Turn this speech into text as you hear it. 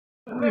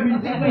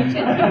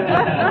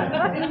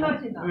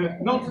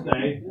Not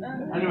today.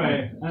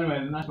 Anyway,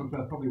 the National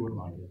Trust probably wouldn't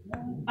like it.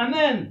 And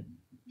then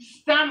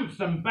stamps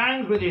and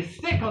bangs with his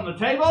stick on the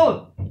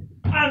table,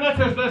 and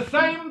utters the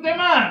same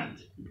demand.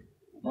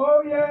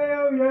 Oh yay,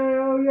 oh yay,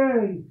 oh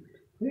yay.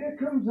 Here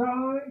comes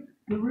I,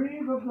 the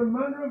Reeve of the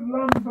Manor of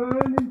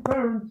Lamburn in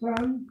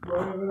Ferensand,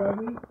 wherever that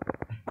is.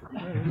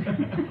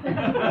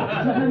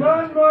 To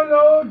demand my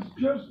lord's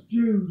just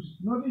dues,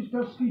 not his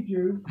dusky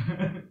due,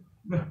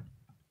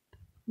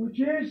 which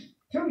is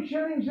 2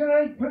 shillings and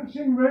 8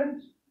 in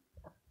rent,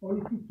 or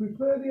if you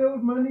prefer the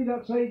old money,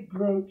 that's 8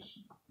 groats.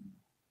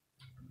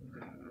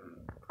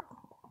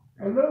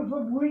 A loaf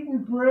of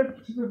wheaten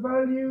bread to the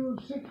value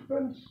of 6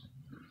 pence.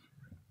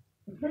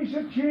 A piece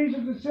of cheese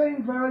of the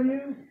same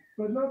value,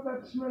 but not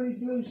that smelly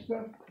blue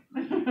stuff.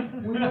 We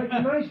like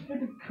a nice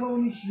bit of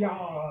Cornish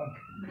yard.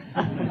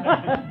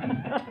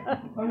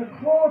 And a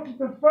quart of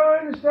the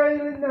finest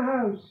ale in the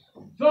house.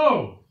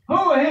 So,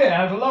 who here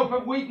has a loaf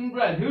of wheaten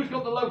bread? Who's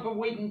got the loaf of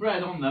wheaten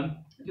bread on them?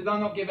 Did I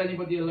not give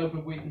anybody a loaf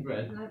of wheaten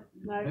bread?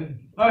 No.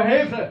 Oh,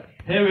 here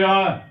we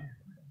are.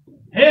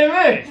 Here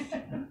is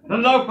the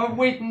loaf of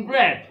wheaten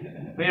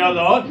bread for your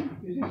lord.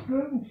 Is this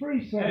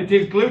gluten-free, sir? It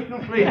is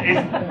gluten-free.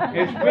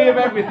 It's free of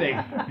everything.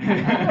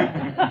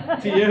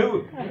 To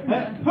you.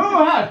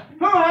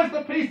 Who has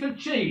the piece of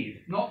cheese?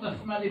 Not the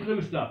smelly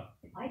blue stuff.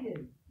 I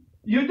do.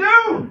 You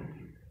do?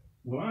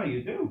 Well,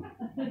 you do.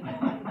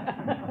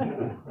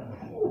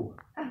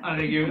 I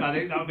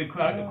think that would be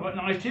quite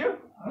nice to you.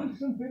 And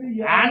some bit of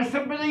yarg. And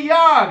some bit of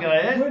yarg,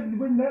 eh?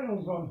 With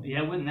nettles on.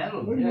 Yeah, with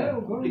nettles. With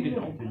nettles on, Big yeah.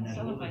 Godolphin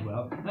nettles as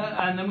well.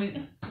 And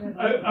then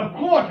a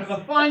quart of the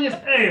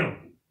finest ale.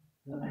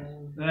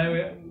 There we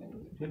are.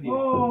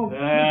 Oh,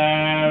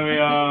 there we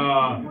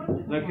are.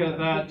 Look at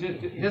that.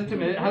 Just a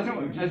minute. Has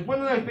one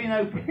of those been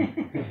opened?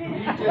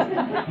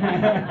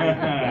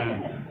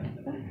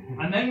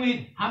 And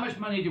then how much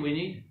money do we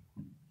need?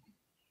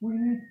 we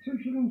need 2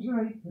 shillings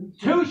and 8 pence.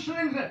 2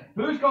 shillings.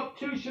 Who's got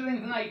 2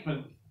 shillings and 8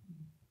 pence?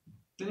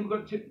 Has anyone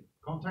got 2?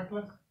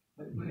 Contactless?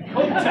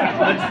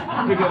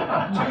 Contactless. We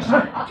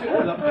got two.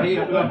 Look,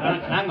 here, look,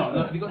 hang on.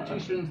 Look, have you got 2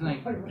 shillings and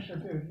 8 pence?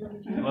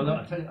 Well, look,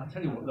 I'll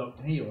tell you what. Look,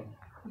 here you are.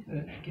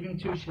 Give him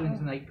 2 shillings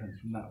and 8 pence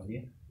from that, will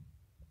you?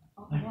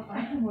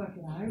 I can work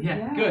it out.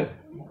 Yeah, good.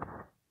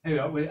 Here we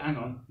are. Hang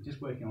on. We're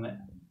just working on it.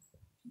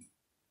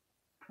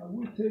 I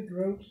will take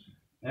groats.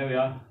 There we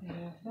are.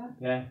 Yes, sir.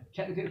 Yeah.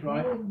 Check that it's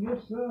right. Oh,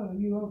 yes, sir.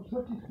 You have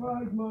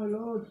satisfied my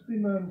lord's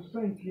demands.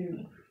 Thank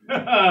you.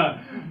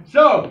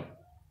 So,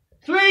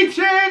 3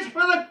 cheers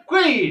for the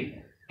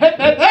Queen! Hip,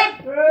 hip,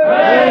 hip!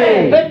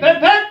 Hooray! Hip,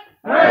 hip, hip!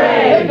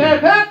 Hooray! Hip,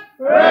 hip, hip!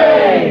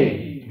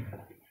 Hooray!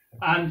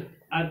 And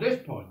at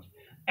this point,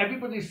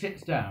 everybody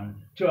sits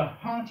down to a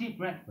hearty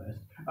breakfast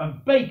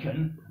of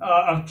bacon,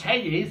 of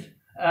teddies,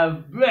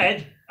 of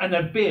bread, and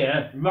a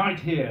beer right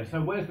here.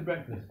 So where's the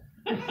breakfast?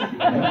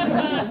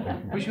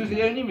 Which was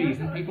the only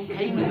reason people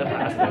came in the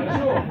past, I'm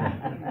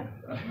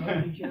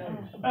sure.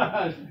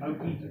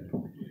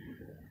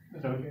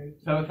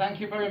 So thank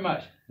you very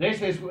much.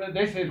 This is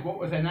what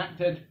was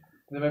enacted.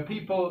 There were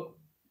people,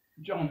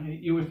 John,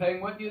 you were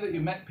saying, weren't you, that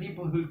you met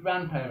people whose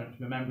grandparents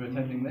remember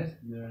attending this?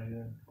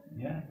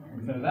 Yeah.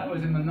 So that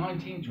was in the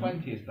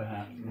 1920s,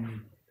 perhaps,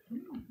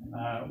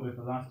 was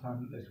the last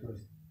time that this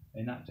was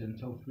enacted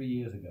until 3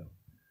 years ago.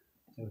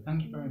 So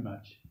thank you very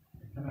much.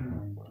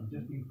 And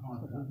just being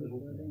part of that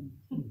little thing,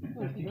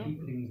 just to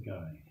keep things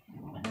going.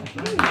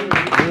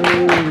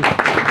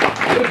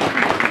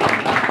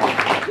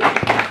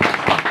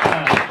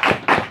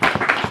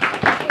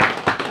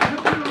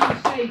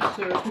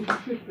 Sir, because you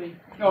should be.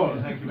 Oh,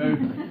 thank you very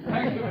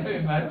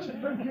much.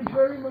 Thank you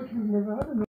very much. We've never had enough.